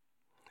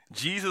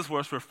 Jesus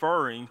was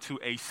referring to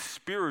a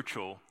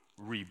spiritual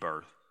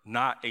rebirth,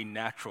 not a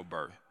natural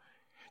birth.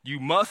 You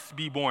must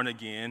be born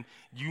again.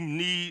 You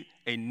need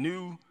a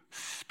new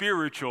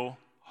spiritual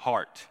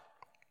heart.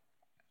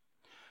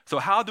 So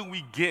how do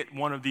we get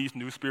one of these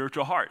new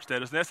spiritual hearts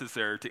that is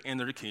necessary to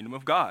enter the kingdom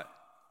of God?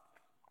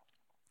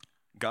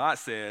 God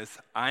says,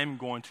 I'm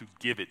going to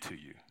give it to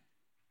you.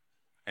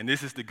 And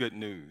this is the good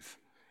news.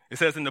 It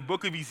says in the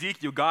book of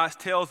Ezekiel, God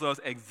tells us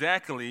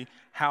exactly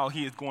how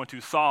he is going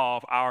to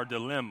solve our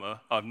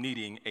dilemma of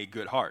needing a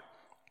good heart.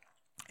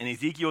 In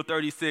Ezekiel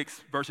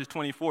 36, verses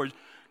 24,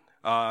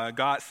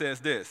 God says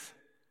this.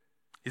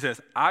 He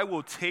says, I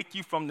will take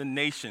you from the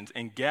nations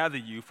and gather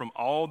you from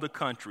all the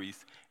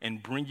countries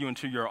and bring you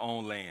into your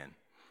own land.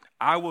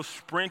 I will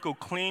sprinkle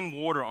clean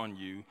water on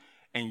you,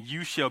 and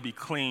you shall be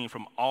clean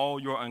from all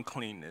your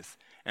uncleanness,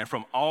 and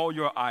from all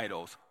your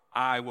idols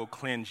I will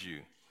cleanse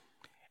you.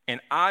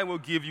 And I will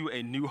give you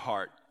a new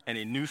heart and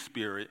a new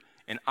spirit,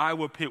 and I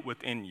will put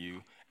within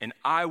you, and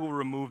I will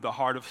remove the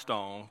heart of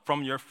stone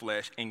from your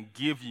flesh and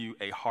give you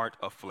a heart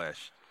of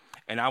flesh.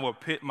 And I will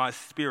put my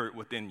spirit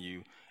within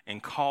you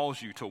and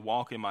cause you to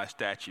walk in my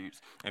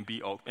statutes and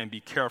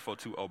be careful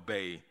to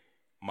obey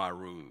my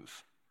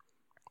rules.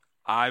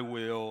 I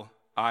will.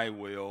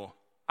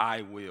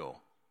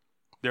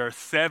 There are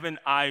 7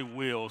 I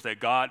wills that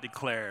God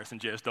declares in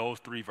just those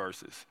 3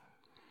 verses.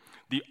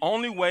 The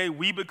only way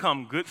we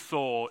become good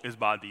soil is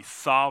by the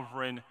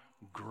sovereign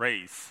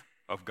grace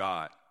of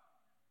God.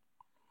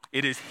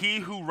 It is he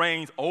who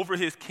reigns over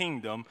his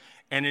kingdom,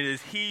 and it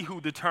is he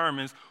who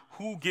determines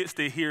who gets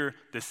to hear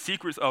the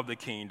secrets of the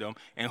kingdom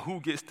and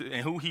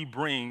who he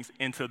brings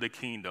into the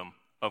kingdom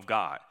of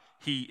God.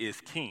 He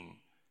is king.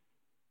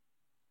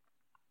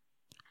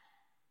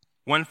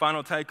 One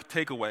final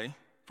takeaway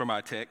from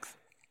our text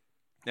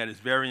that is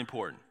very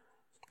important,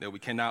 that we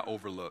cannot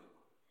overlook.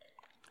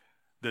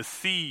 The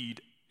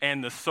seed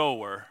and the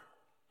sower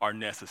are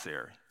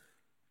necessary.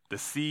 The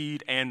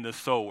seed and the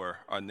sower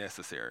are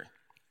necessary.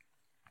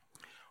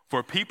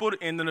 For people to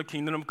enter the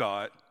kingdom of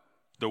God,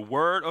 the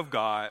word of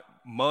God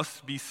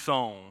must be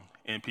sown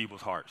in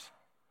people's hearts.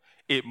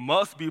 It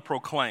must be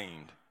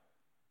proclaimed.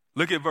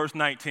 Look at verse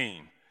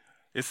 19.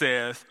 It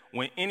says,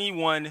 when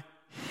anyone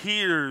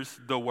hears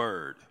the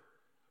word.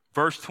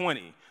 Verse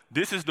 20,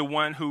 this is the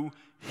one who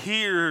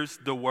hears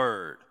the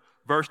word.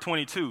 Verse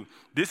 22,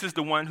 this is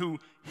the one who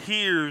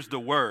hears the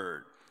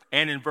word.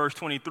 And in verse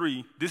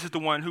 23, this is the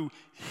one who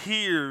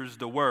hears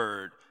the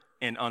word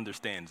and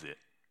understands it.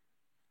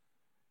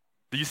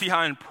 Do you see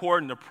how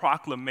important the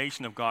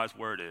proclamation of God's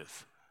word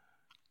is?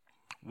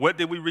 What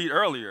did we read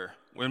earlier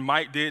when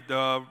Mike did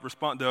the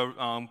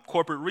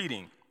corporate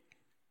reading?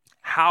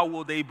 How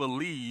will they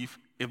believe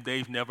if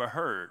they've never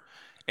heard?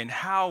 And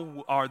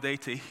how are they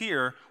to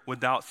hear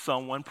without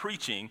someone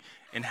preaching?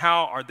 And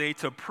how are they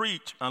to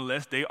preach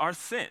unless they are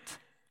sent?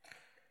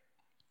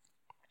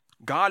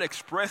 God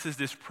expresses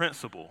this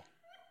principle,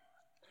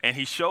 and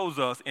he shows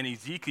us in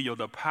Ezekiel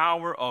the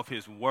power of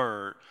his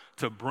word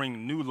to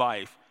bring new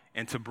life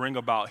and to bring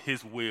about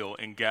his will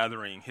in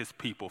gathering his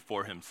people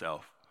for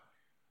himself.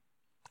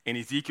 In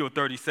Ezekiel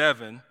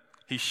 37,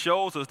 he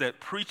shows us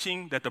that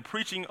the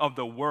preaching of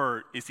the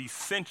word is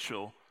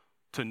essential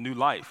to new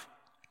life.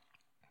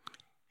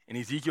 In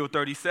Ezekiel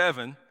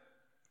 37,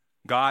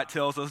 God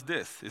tells us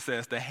this. It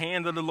says, the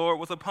hand of the Lord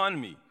was upon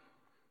me.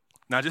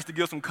 Now, just to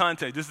give some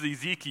context, this is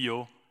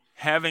Ezekiel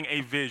having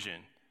a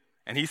vision.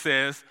 And he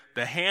says,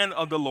 the hand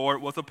of the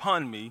Lord was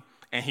upon me,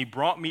 and he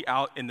brought me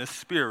out in the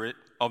spirit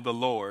of the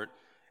Lord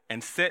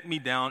and set me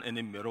down in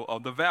the middle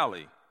of the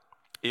valley.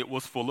 It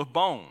was full of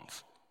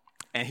bones.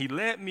 And he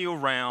led me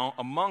around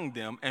among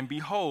them, and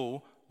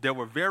behold, there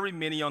were very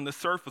many on the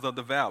surface of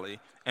the valley,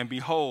 and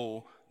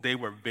behold, they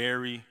were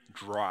very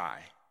dry.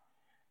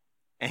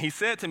 And he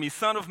said to me,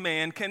 Son of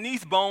man, can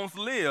these bones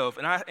live?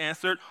 And I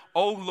answered,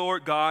 O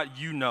Lord God,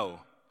 you know.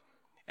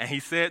 And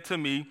he said to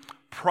me,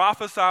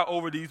 prophesy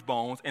over these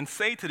bones and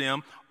say to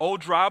them, O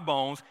dry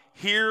bones,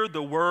 hear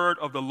the word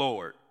of the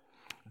Lord.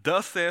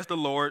 Thus says the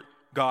Lord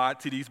God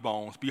to these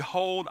bones,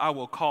 behold, I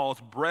will cause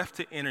breath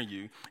to enter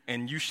you,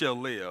 and you shall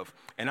live.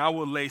 And I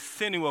will lay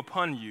sinew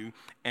upon you,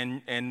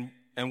 and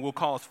will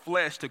cause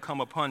flesh to come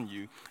upon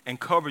you, and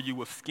cover you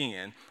with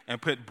skin,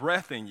 and put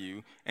breath in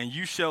you, and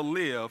you shall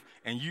live,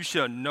 and you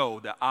shall know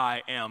that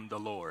I am the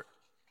Lord.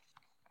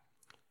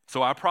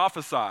 So I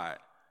prophesied,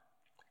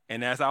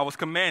 and as I was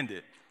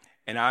commanded,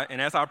 and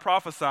as I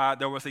prophesied,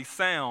 there was a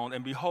sound,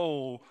 and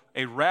behold,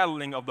 a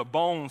rattling of the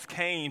bones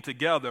came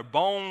together,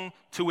 bone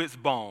to its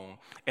bone.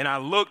 And I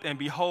looked, and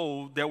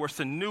behold, there were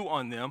sinew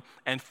on them,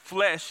 and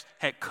flesh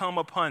had come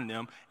upon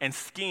them, and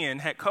skin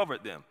had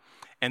covered them.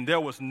 And there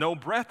was no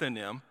breath in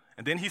them.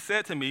 And then he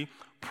said to me,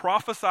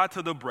 prophesy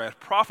to the breath,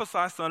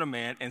 prophesy, son of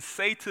man, and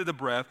say to the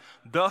breath,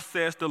 thus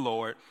says the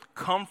Lord,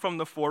 come from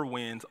the four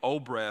winds, O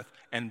breath,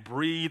 and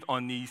breathe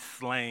on these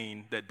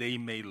slain that they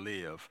may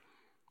live.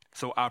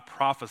 So I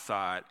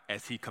prophesied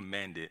as he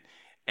commanded,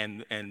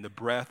 and the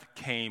breath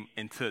came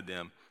into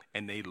them,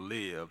 and they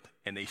lived,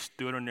 and they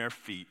stood on their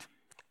feet,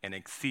 an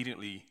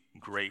exceedingly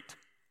great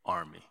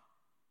army.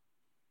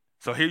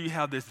 So here you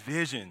have this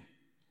vision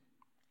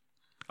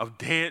of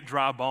dead,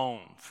 dry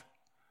bones.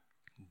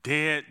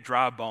 Dead,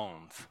 dry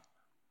bones.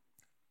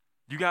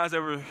 You guys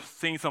ever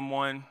seen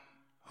someone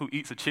who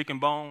eats a chicken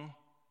bone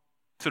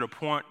to the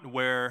point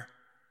where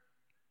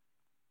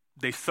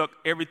they suck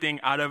everything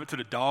out of it till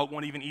the dog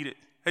won't even eat it?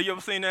 Have you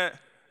ever seen that?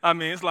 I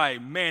mean, it's like,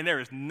 man,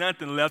 there is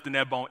nothing left in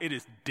that bone. It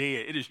is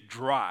dead. It is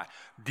dry.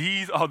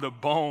 These are the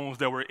bones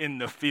that were in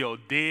the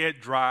field,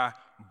 dead, dry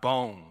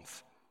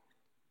bones.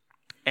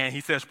 And he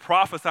says,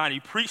 prophesy, and he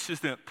preaches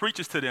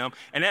to them.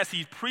 And as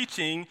he's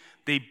preaching,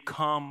 they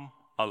come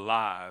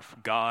alive.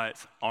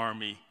 God's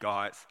army,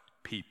 God's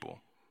people.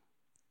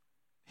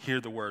 Hear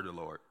the word of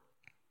the Lord.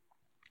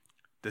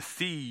 The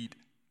seed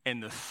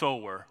and the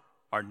sower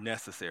are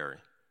necessary.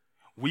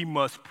 We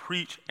must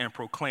preach and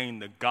proclaim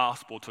the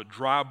gospel to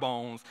dry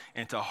bones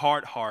and to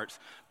hard hearts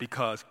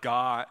because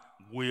God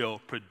will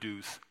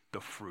produce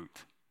the fruit.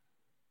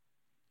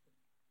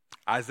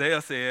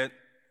 Isaiah said,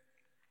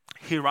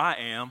 here I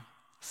am,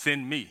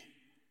 Send me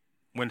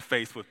when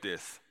faced with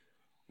this.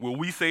 Will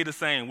we say the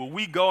same? Will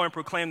we go and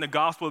proclaim the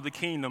gospel of the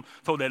kingdom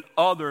so that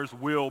others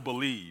will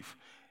believe?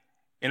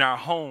 In our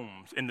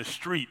homes, in the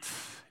streets,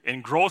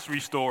 in grocery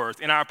stores,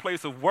 in our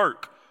place of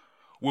work,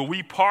 will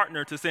we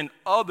partner to send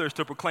others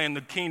to proclaim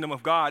the kingdom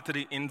of God to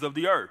the ends of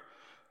the earth?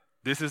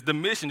 This is the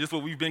mission. This is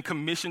what we've been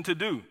commissioned to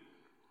do.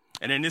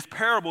 And in this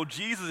parable,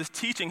 Jesus is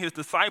teaching his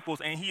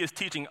disciples, and he is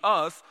teaching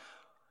us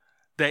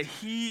that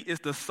he is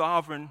the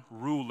sovereign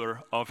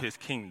ruler of his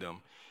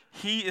kingdom.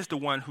 He is the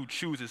one who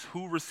chooses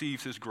who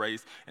receives his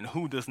grace and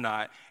who does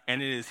not,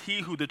 and it is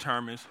he who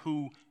determines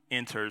who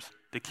enters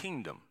the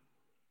kingdom.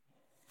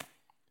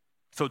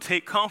 So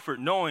take comfort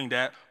knowing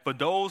that for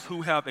those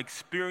who have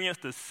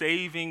experienced the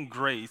saving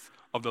grace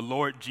of the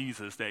Lord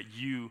Jesus, that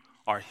you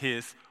are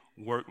his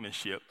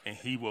workmanship, and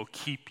he will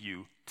keep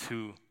you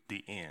to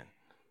the end.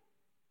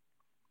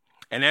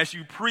 And as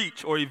you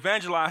preach or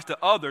evangelize to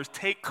others,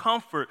 take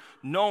comfort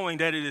knowing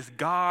that it is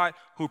God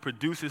who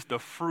produces the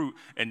fruit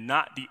and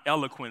not the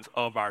eloquence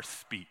of our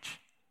speech.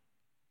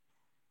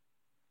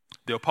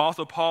 The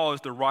Apostle Paul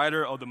is the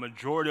writer of the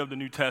majority of the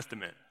New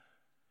Testament.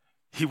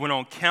 He went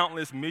on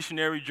countless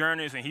missionary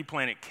journeys and he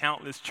planted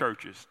countless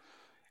churches.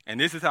 And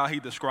this is how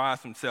he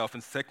describes himself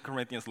in 2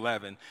 Corinthians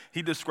 11.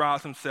 He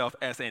describes himself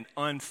as an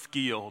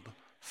unskilled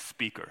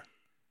speaker.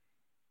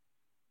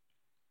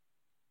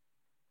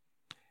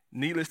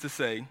 Needless to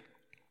say,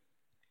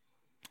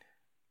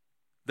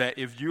 that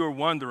if you're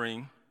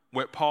wondering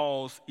what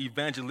Paul's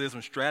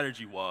evangelism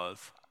strategy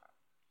was,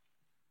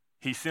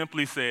 he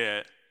simply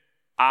said,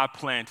 I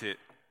planted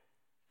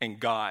and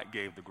God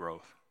gave the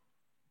growth.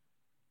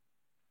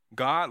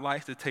 God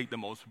likes to take the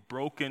most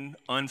broken,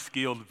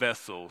 unskilled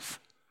vessels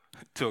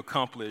to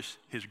accomplish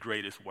his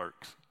greatest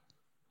works.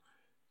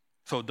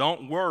 So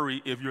don't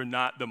worry if you're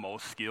not the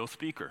most skilled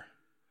speaker.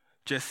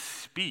 Just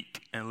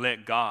speak and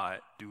let God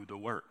do the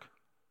work.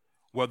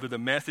 Whether the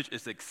message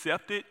is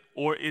accepted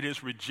or it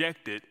is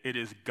rejected, it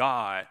is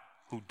God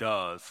who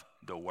does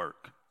the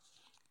work.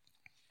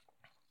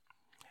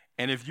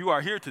 And if you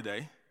are here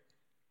today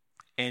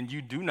and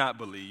you do not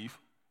believe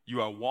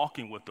you are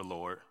walking with the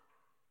Lord,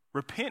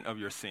 repent of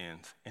your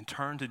sins and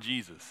turn to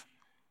Jesus.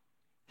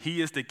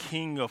 He is the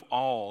King of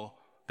all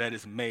that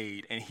is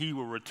made, and he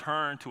will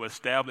return to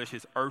establish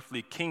his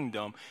earthly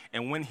kingdom.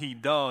 And when he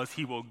does,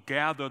 he will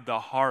gather the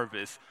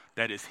harvest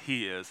that is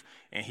his,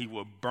 and he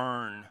will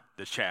burn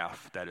the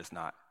chaff that is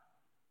not.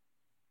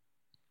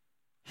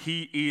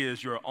 He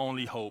is your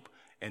only hope.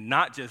 And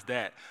not just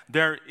that,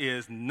 there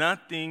is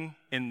nothing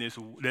in this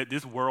that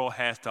this world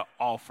has to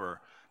offer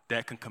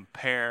that can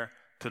compare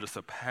to the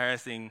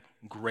surpassing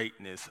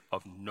greatness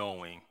of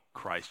knowing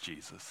Christ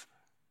Jesus.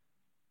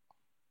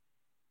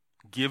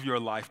 Give your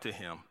life to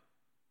him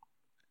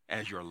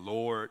as your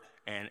Lord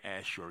and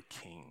as your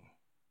King.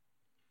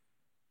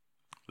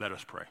 Let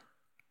us pray.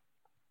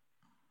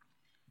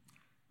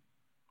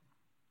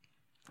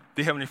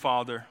 Dear Heavenly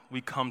Father,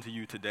 we come to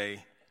you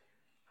today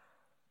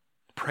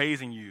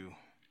praising you,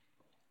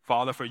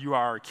 Father, for you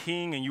are our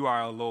King and you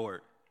are our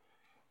Lord.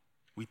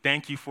 We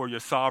thank you for your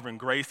sovereign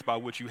grace by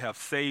which you have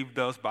saved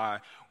us, by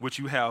which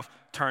you have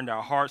turned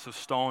our hearts of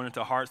stone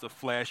into hearts of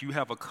flesh. You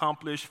have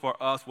accomplished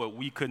for us what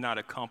we could not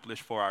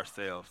accomplish for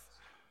ourselves.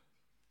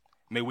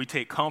 May we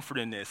take comfort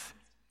in this,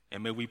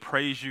 and may we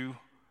praise you,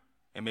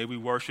 and may we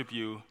worship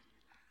you,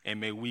 and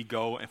may we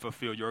go and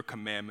fulfill your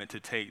commandment to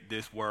take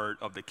this word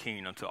of the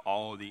kingdom to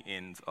all the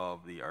ends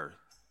of the earth.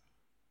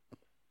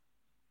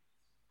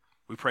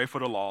 We pray for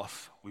the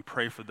lost. We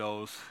pray for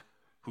those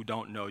who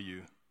don't know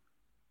you.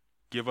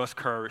 Give us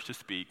courage to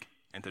speak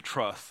and to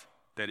trust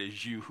that it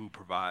is you who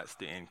provides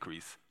the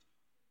increase.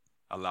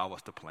 Allow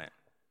us to plant.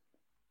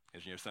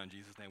 In your Son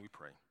Jesus' name we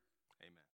pray.